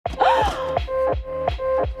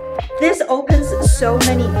opens so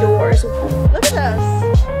many doors. Look at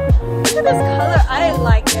this. Look at this color. I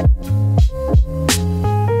like it.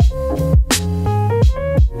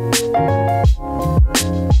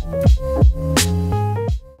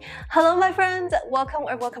 Hello my friends,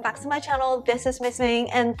 welcome back to my channel. This is Miss Ming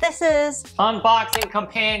and this is Unboxing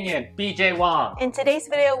Companion, BJ Wong. In today's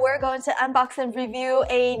video, we're going to unbox and review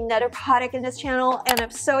another product in this channel, and I'm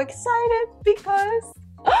so excited because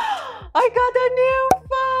I got a new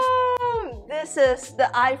phone! This is the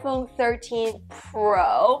iPhone 13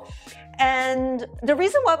 Pro. And the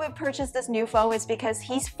reason why we purchased this new phone is because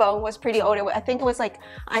his phone was pretty old. I think it was like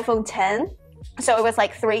iPhone 10. So it was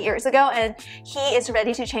like 3 years ago, and he is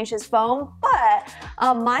ready to change his phone. But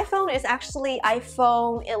my phone is actually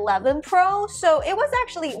iPhone 11 Pro, so it was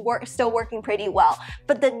actually still working pretty well.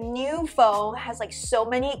 But the new phone has like so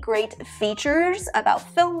many great features about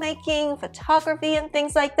filmmaking, photography, and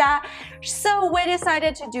things like that. So we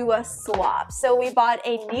decided to do a swap. So we bought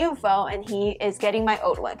a new phone, and he is getting my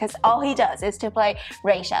old one because all he does is to play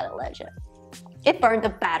Raid Shadow Legend. It burned the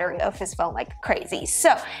battery of his phone like crazy.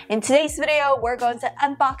 So in today's video, we're going to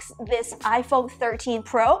unbox this iPhone 13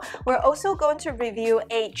 Pro. We're also going to review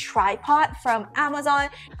a tripod from Amazon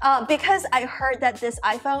because I heard that this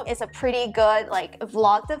iPhone is a pretty good like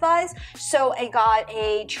vlog device. So I got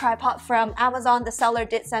a tripod from Amazon. The seller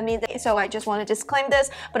did send me this, so I just want to disclaim this.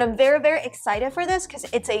 But I'm very, very excited for this because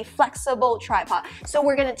it's a flexible tripod. So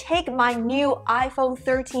we're gonna take my new iPhone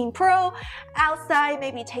 13 Pro outside,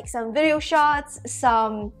 maybe take some video shots,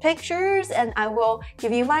 some pictures, and I will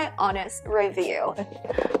give you my honest review.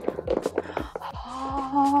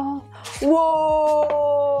 Oh,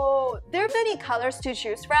 whoa! There are many colors to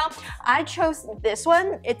choose from. I chose this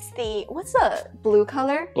one. It's the, what's the blue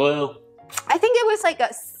color? Blue. I think it was like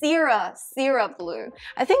a Sierra blue.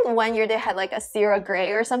 I think one year they had like a Sierra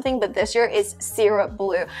gray or something, but this year is Sierra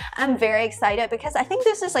blue. I'm very excited because I think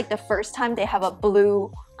this is like the first time they have a blue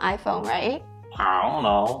iPhone, right? I don't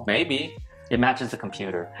know, maybe. It matches the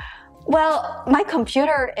computer. Well, my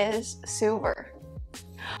computer is silver.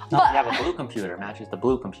 No, you have a blue computer. It matches the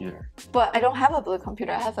blue computer. But I don't have a blue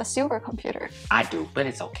computer. I have a silver computer. I do, but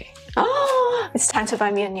it's okay. Oh, it's time to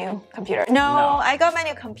buy me a new computer. No, I got my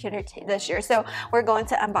new computer this year, so we're going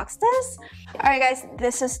to unbox this. All right, guys,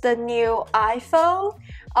 this is the new iPhone.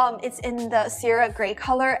 It's in the Sierra gray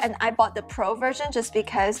color, and I bought the Pro version just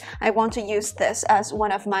because I want to use this as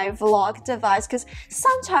one of my vlog devices, because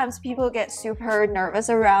sometimes people get super nervous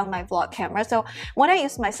around my vlog camera. So when I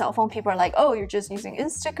use my cell phone, people are like, oh, you're just using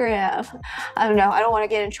Instagram. I don't know, I don't want to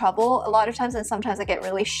get in trouble a lot of times, and sometimes I get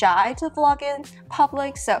really shy to vlog in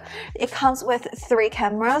public. So it comes with 3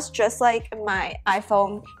 cameras, just like my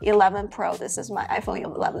iPhone 11 Pro. This is my iPhone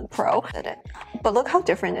 11 Pro. But look how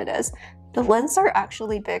different it is. The lenses are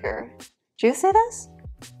actually bigger. Do you see this?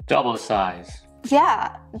 Double the size.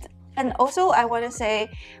 Yeah. And also I want to say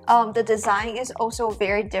the design is also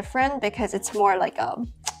very different because it's more like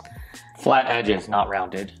flat edges, not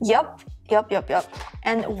rounded. Yep.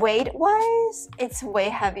 And weight-wise, it's way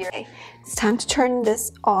heavier. It's time to turn this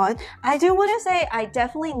on. I do want to say I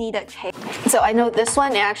definitely need a case. So I know this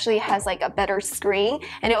one actually has like a better screen,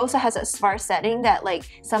 and it also has a smart setting that like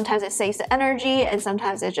sometimes it saves the energy and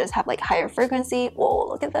sometimes it just have like higher frequency. Whoa,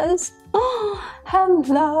 look at this. Oh,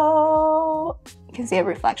 hello. You can see a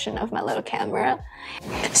reflection of my little camera.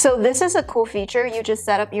 So this is a cool feature. You just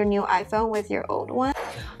set up your new iPhone with your old one.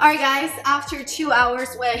 Alright guys, after 2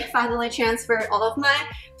 hours we finally transferred all of my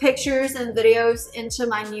pictures and videos into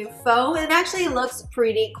my new phone. It actually looks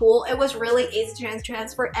pretty cool. It was really easy to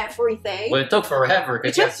transfer everything. Well, it took forever.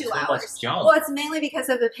 It took 2 hours. Well, it's mainly because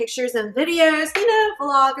of the pictures and videos, you know,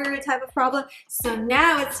 vlogger type of problem. So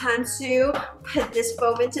now it's time to put this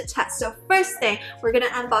phone into test. So first thing, we're gonna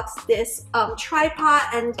unbox this tripod,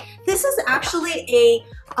 and this is actually a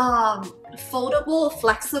foldable,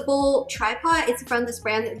 flexible tripod. It's from this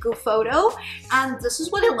brand GooFoto, and this is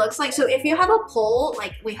what it looks like. So if you have a pole,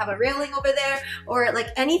 like we have a railing over there, or like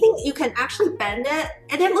anything, you can actually bend it,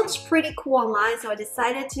 and it looks pretty cool online. So I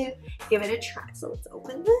decided to give it a try. So let's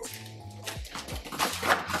open this.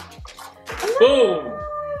 Boom!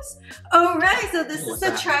 Alright, so this is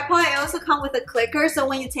the tripod. It also comes with a clicker, so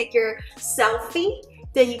when you take your selfie,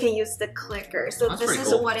 then you can use the clicker. So this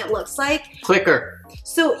is what it looks like. Clicker.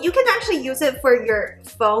 So you can actually use it for your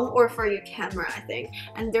phone or for your camera, I think.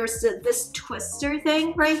 And there's this twister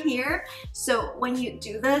thing right here. So when you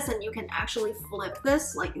do this, and you can actually flip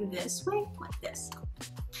this like this way, like this.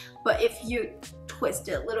 But if you twist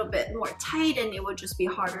it a little bit more tight, and it would just be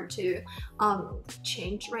harder to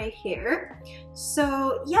change right here.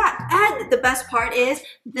 So yeah, and the best part is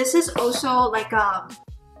this is also like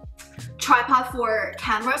tripod for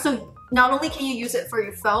camera, so not only can you use it for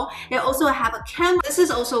your phone, it also have a camera. This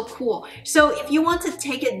is also cool. So if you want to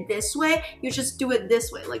take it this way, you just do it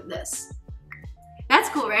this way, like this. That's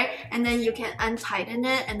cool, right? And then you can untighten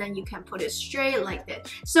it and then you can put it straight like this.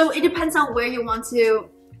 So it depends on where you want to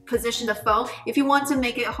position the phone. If you want to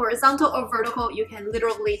make it horizontal or vertical, you can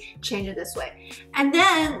literally change it this way. And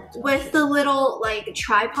then with the little like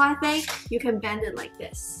tripod thing, you can bend it like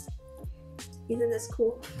this. Isn't this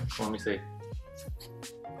cool? Let me see.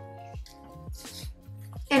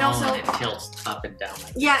 And also, and it tilts up and down.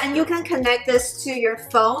 Like yeah, and you can connect this to your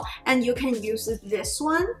phone, and you can use this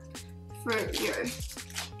one for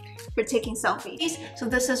taking selfies. So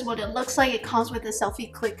this is what it looks like. It comes with a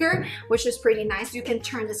selfie clicker, which is pretty nice. You can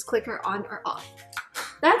turn this clicker on or off.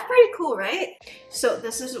 That's pretty cool, right? So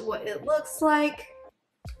this is what it looks like.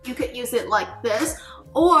 You could use it like this,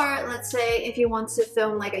 or let's say if you want to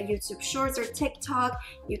film like a YouTube Shorts or TikTok,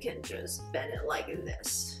 you can just bend it like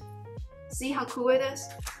this. See how cool it is?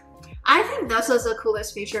 I think this is the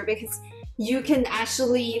coolest feature because you can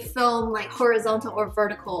actually film like horizontal or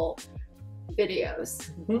vertical videos.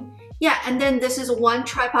 Yeah, and then this is one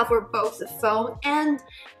tripod for both the phone and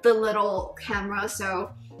the little camera,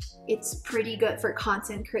 so it's pretty good for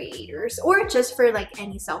content creators or just for like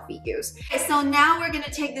any selfie use. Okay, so now we're gonna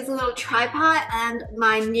take this little tripod and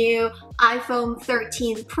my new iPhone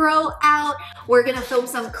 13 Pro out. We're gonna film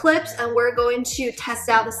some clips and we're going to test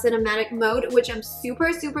out the cinematic mode, which I'm super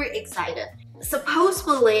excited.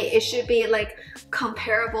 Supposedly it should be like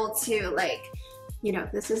comparable to like, you know,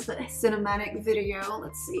 this is the cinematic video.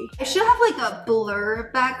 Let's see. It should have like a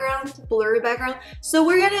blurry background. So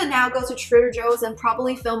we're gonna now go to Trader Joe's and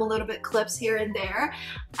probably film a little bit clips here and there.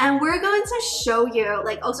 And we're going to show you,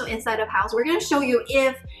 like also inside of house, we're gonna show you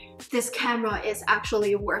if this camera is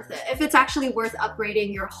actually worth it. If it's actually worth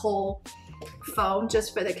upgrading your whole phone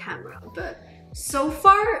just for the camera. But so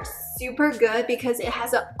far, super good because it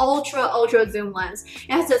has an ultra zoom lens.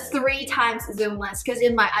 It has a 3 times zoom lens because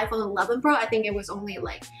in my iPhone 11 Pro, I think it was only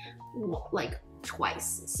like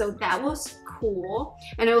twice. So that was cool.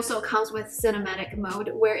 And it also comes with cinematic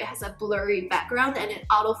mode where it has a blurry background and it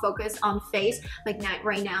autofocus on face like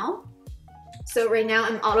right now. So right now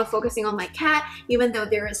I'm auto-focusing on my cat, even though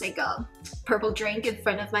there is like a purple drink in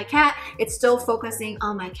front of my cat, it's still focusing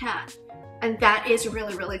on my cat. And that is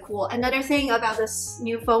really cool. Another thing about this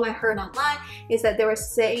new phone I heard online is that they were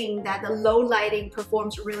saying that the low lighting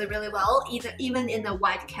performs really well, even in the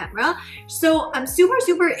wide camera. So I'm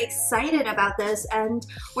super excited about this, and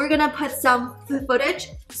we're gonna put some footage.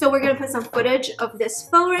 So we're gonna put some footage of this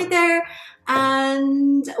phone right there,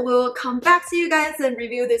 and we'll come back to you guys and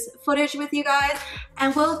review this footage with you guys,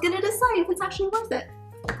 and we're gonna decide if it's actually worth it.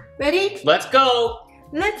 Ready? let's go!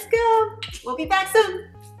 Let's go! We'll be back soon.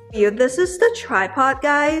 This is the tripod,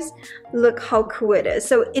 guys. Look how cool it is.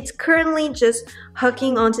 So it's currently just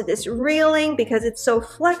hooking onto this railing because it's so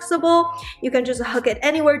flexible. You can just hook it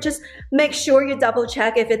anywhere. Just make sure you double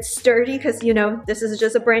check if it's sturdy because, you know, this is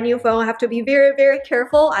just a brand new phone. I have to be very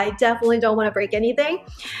careful. I definitely don't want to break anything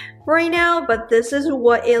right now, but this is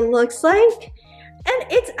what it looks like.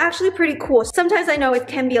 And it's actually pretty cool. Sometimes I know it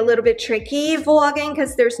can be a little bit tricky vlogging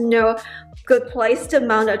because there's no good place to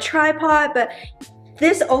mount a tripod, but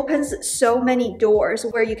this opens so many doors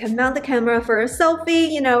where you can mount the camera for a selfie,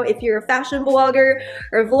 you know, if you're a fashion blogger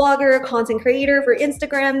or vlogger, content creator for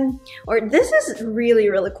Instagram, or this is really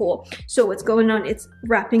cool. So what's going on, it's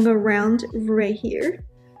wrapping around right here.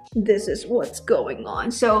 This is what's going on.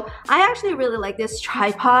 So I actually really like this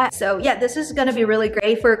tripod. So yeah, this is gonna be really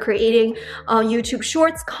great for creating YouTube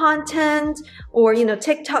Shorts content or, you know,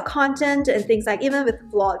 TikTok content and things like, even with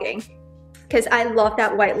vlogging, because I love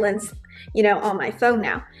that white lens, you know, on my phone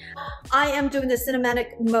now. I am doing the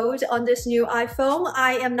cinematic mode on this new iPhone.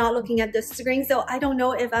 I am not looking at the screen, so I don't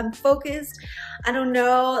know if I'm focused. I don't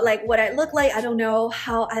know like what I look like. I don't know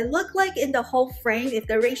how I look like in the whole frame, if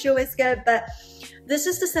the ratio is good, but this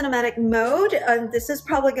is the cinematic mode. This is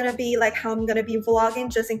probably gonna be like how I'm gonna be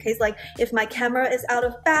vlogging, just in case like if my camera is out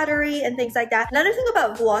of battery and things like that. Another thing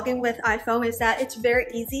about vlogging with iPhone is that it's very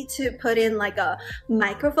easy to put in like a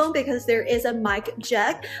microphone because there is a mic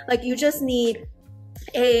jack. Like you just need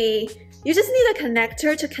a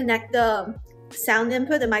connector to connect the sound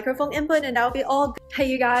input, the microphone input, and that'll be all. Hey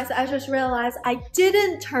you guys, I just realized I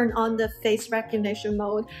didn't turn on the face recognition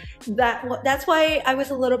mode. That's why I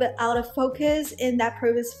was a little bit out of focus in that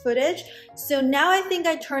previous footage. So now I think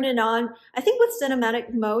I turn it on. I think with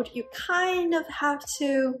cinematic mode, you kind of have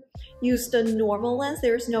to use the normal lens.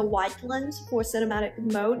 There's no wide lens for cinematic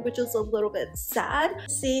mode, which is a little bit sad.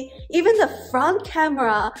 See, even the front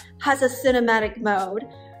camera has a cinematic mode.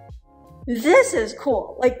 this is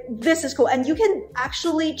cool. Like, this is cool. And you can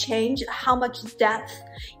actually change how much depth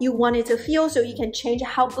you want it to feel, so you can change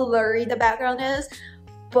how blurry the background is.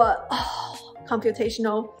 But oh,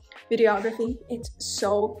 computational videography, it's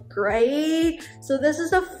so great. So this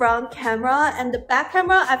is the front camera, and the back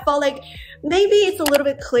camera, I felt like maybe it's a little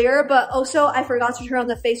bit clearer, but also I forgot to turn on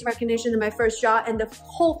the face recognition in my first shot, and the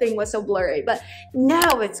whole thing was so blurry. But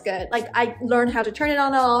now it's good. Like, I learned how to turn it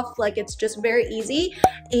on and off. Like, it's just very easy.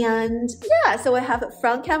 And yeah, so I have a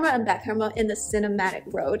front camera and back camera in the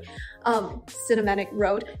cinematic mode.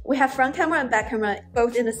 We have front camera and back camera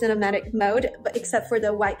both in the cinematic mode, but except for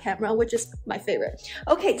the white camera, which is my favorite.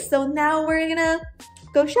 Okay, so now we're gonna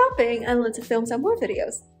go shopping and let's film some more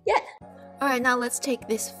videos. Yeah. Alright, now let's take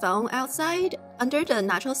this phone outside under the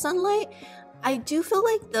natural sunlight. I do feel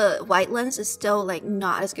like the wide lens is still like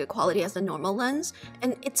not as good quality as the normal lens,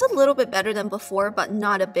 and it's a little bit better than before, but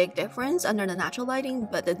not a big difference under the natural lighting.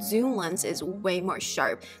 But the zoom lens is way more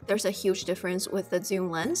sharp. There's a huge difference with the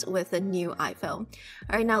zoom lens with the new iPhone.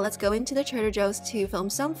 Alright, now let's go into the Trader Joe's to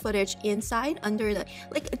film some footage inside under the,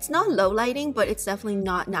 like, it's not low lighting, but it's definitely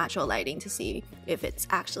not natural lighting to see if it's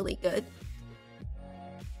actually good.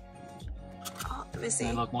 Let me see.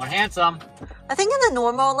 You look more handsome. I think in the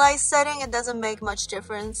normal light setting, it doesn't make much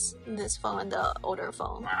difference in this phone and the older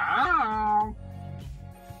phone.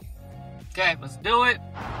 Okay, let's do it.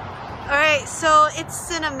 Alright, so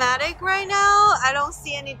it's cinematic right now. I don't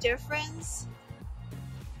see any difference.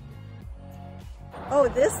 Oh,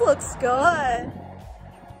 this looks good.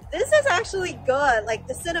 This is actually good. Like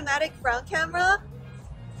the cinematic front camera.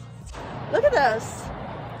 Look at this.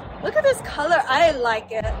 Look at this color. I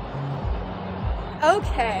like it.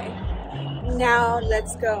 Okay, now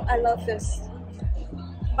let's go. I love this.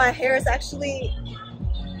 My hair is actually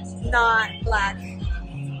not black.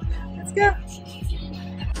 Let's go.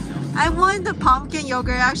 I want the pumpkin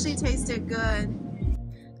yogurt. It actually tasted good.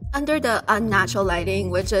 Under the unnatural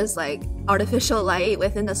lighting, which is like artificial light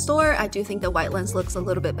within the store, I do think the white lens looks a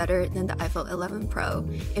little bit better than the iPhone 11 Pro.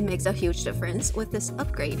 It makes a huge difference with this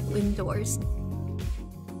upgrade indoors.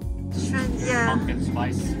 Yeah. Pumpkin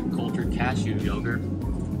spice cultured cashew yogurt.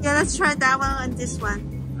 Yeah, let's try that one and this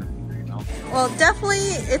one. There you go. Well, definitely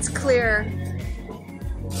it's clear.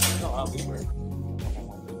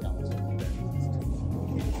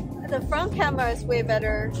 The front camera is way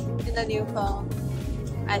better in the new phone,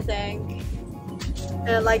 I think. And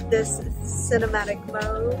I like this cinematic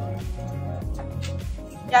mode.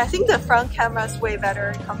 Yeah, I think the front camera is way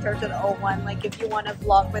better compared to the old one. Like if you want to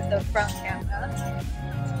vlog with the front camera.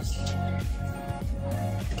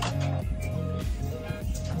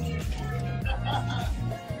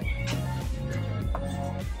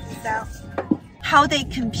 So, how they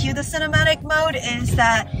compute the cinematic mode is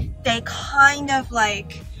that they kind of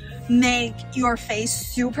like make your face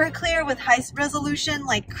super clear with high resolution,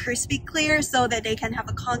 like crispy clear, so that they can have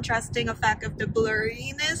a contrasting effect of the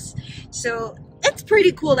blurriness. So it's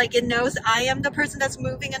pretty cool. Like it knows I am the person that's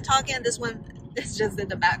moving and talking, and this one is just in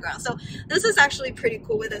the background. So this is actually pretty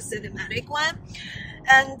cool with a cinematic one.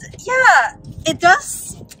 And yeah, it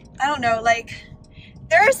does, I don't know, like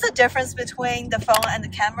there is a difference between the phone and the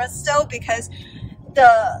camera still, because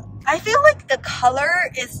I feel like the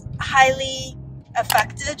color is highly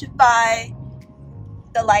affected by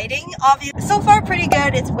the lighting. Obviously, so far pretty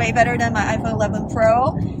good. It's way better than my iPhone 11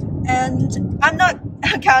 Pro, and I'm not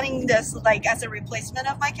counting this like as a replacement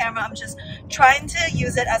of my camera. I'm just trying to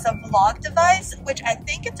use it as a vlog device, which I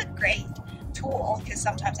think it's a great tool because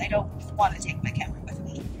sometimes I don't want to take my camera with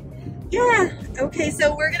me. Yeah, okay,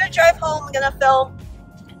 so we're gonna drive home. I'm gonna film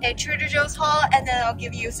a Trader Joe's haul, and then I'll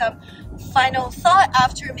give you some final thought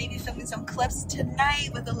after maybe filming some clips tonight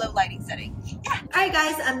with the low lighting setting. Yeah. Alright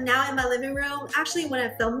guys, I'm now in my living room. Actually, when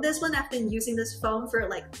I filmed this one, I've been using this phone for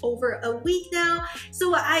like over a week now,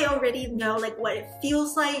 so I already know like what it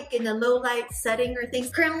feels like in a low light setting or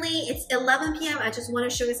things. Currently, it's 11 p.m. I just want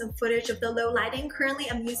to show you some footage of the low lighting.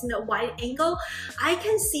 Currently, I'm using a wide angle. I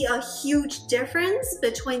can see a huge difference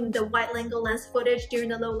between the wide angle lens footage during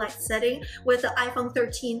the low light setting with the iPhone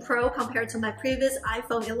 13 Pro compared to my previous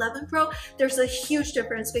iPhone 11 Pro. There's a huge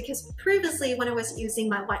difference because previously when I was using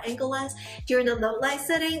my wide angle lens during the low light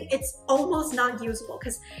setting, it's almost not usable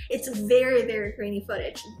because it's very, very grainy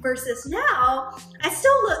footage. Versus now, I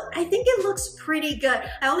think it looks pretty good.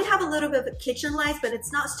 I only have a little bit of kitchen lights, but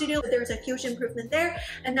it's not studio. There's a huge improvement there.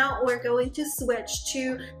 And now we're going to switch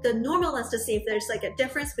to the normal lens to see if there's like a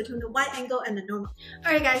difference between the wide angle and the normal.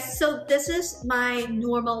 Alright guys, so this is my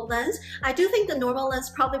normal lens. I do think the normal lens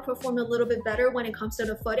probably performed a little bit better when it comes to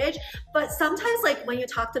the footage, but sometimes like when you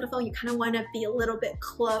talk to the phone, you kind of want to be a little bit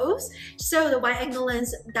close. So the wide angle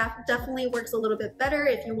lens definitely works a little bit better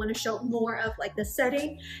if you want to show more of like the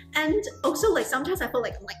setting. And also like sometimes I feel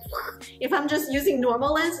like if I'm just using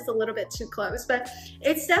normal lens, it's a little bit too close, but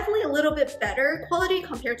it's definitely a little bit better quality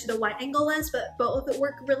compared to the wide angle lens, but both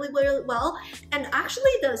work really, really well. And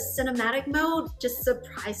actually the cinematic mode just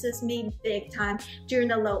surprises me big time during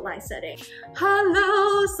the low light setting.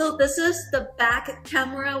 Hello, so this is the back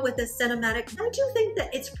camera with the cinematic. I do think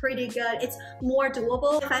that it's pretty good. It's more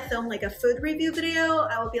doable. If I film like a food review video,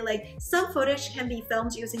 I will be like, some footage can be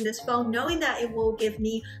filmed using this phone, knowing that it will give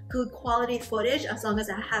me good quality footage as long as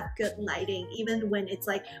I have good lighting, even when it's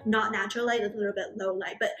like not natural light, a little bit low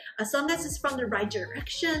light. But as long as it's from the right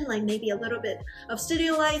direction, like maybe a little bit of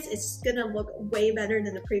studio lights, it's gonna look way better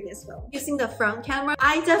than the previous phone. Using the front camera,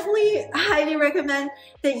 I definitely highly recommend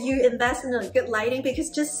that you invest in a good lighting, because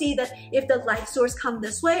just see that if the light source come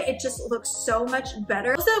this way, it just looks so much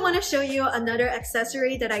better. Also, I want to show you another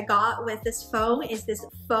accessory that I got with this phone is this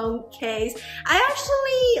phone case. I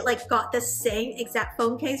actually like got the same exact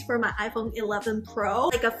phone case for my iPhone 11 Pro,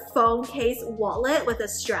 like a phone case wallet with a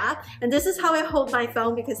strap, and this is how I hold my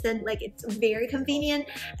phone, because then like it's very convenient,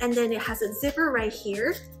 and then it has a zipper right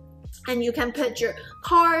here. And you can put your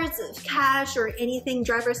cards, cash, or anything,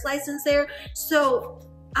 driver's license there. So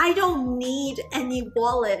I don't need any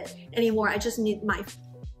wallet anymore. I just need my...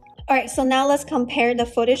 Alright, so now let's compare the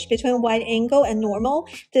footage between wide angle and normal.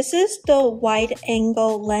 This is the wide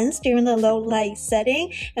angle lens during the low light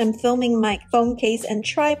setting. I'm filming my phone case and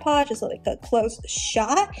tripod, just like a close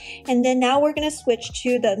shot. And then now we're gonna switch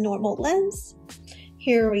to the normal lens.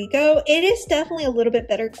 Here we go. It is definitely a little bit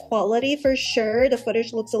better quality for sure. The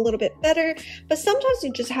footage looks a little bit better, but sometimes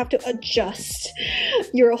you just have to adjust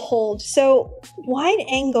your hold. So wide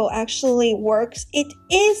angle actually works. It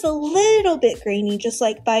is a little bit grainy, just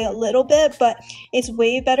like by a little bit, but it's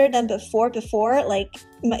way better than before. Like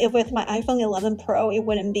with my iPhone 11 Pro, it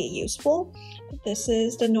wouldn't be useful. But this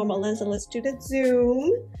is the normal lens, and let's do the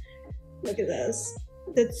zoom. Look at this.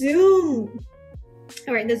 The zoom.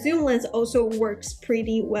 Alright, the zoom lens also works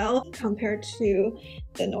pretty well compared to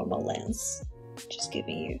the normal lens. Just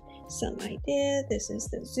giving you some idea. This is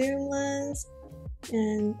the zoom lens,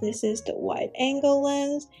 and this is the wide angle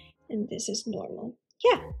lens, and this is normal.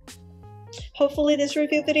 Yeah. Hopefully this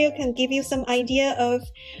review video can give you some idea of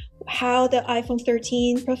how the iPhone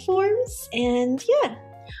 13 performs, and yeah.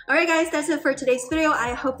 Alright guys, that's it for today's video.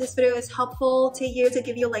 I hope this video is helpful to you, to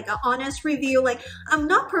give you like an honest review. Like, I'm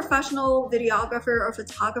not professional videographer or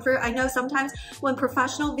photographer. I know sometimes when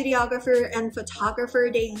professional videographer and photographer,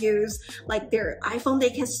 they use like their iPhone, they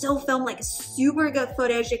can still film like super good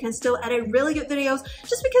footage. They can still edit really good videos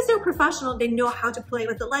just because they're professional. They know how to play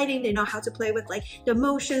with the lighting. They know how to play with like the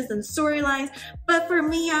motions and storylines. But for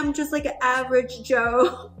me, I'm just like an average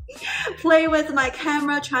Joe. Play with my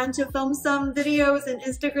camera, trying to film some videos and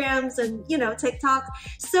Instagrams and, you know, TikTok.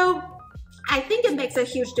 So I think it makes a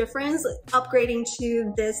huge difference upgrading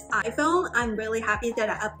to this iPhone. I'm really happy that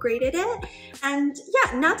I upgraded it. And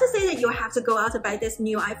yeah, not to say that you have to go out to buy this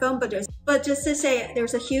new iPhone, but just to say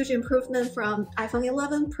there's a huge improvement from iPhone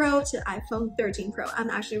 11 Pro to iPhone 13 Pro. I'm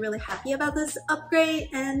actually really happy about this upgrade,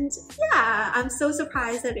 and yeah, I'm so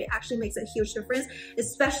surprised that it actually makes a huge difference,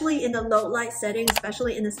 especially in the low light setting,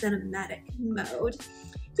 especially in the cinematic mode.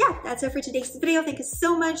 Yeah, that's it for today's video. Thank you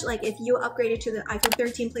so much. Like, if you upgraded to the iPhone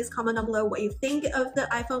 13, please comment down below what you think of the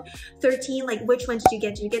iPhone 13. Like, which one did you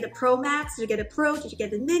get? Did you get the Pro Max? Did you get the Pro? Did you get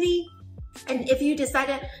the Mini? And if you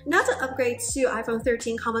decided not to upgrade to iPhone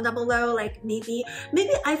 13, comment down below. Like, maybe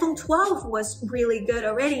iPhone 12 was really good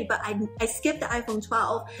already, but I skipped the iPhone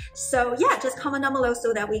 12. So yeah, just comment down below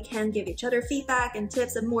so that we can give each other feedback and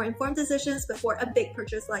tips and more informed decisions before a big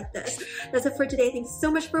purchase like this. That's it for today. Thanks so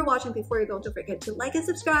much for watching. Before you go, don't forget to like and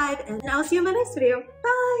subscribe, and I'll see you in my next video.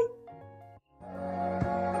 Bye!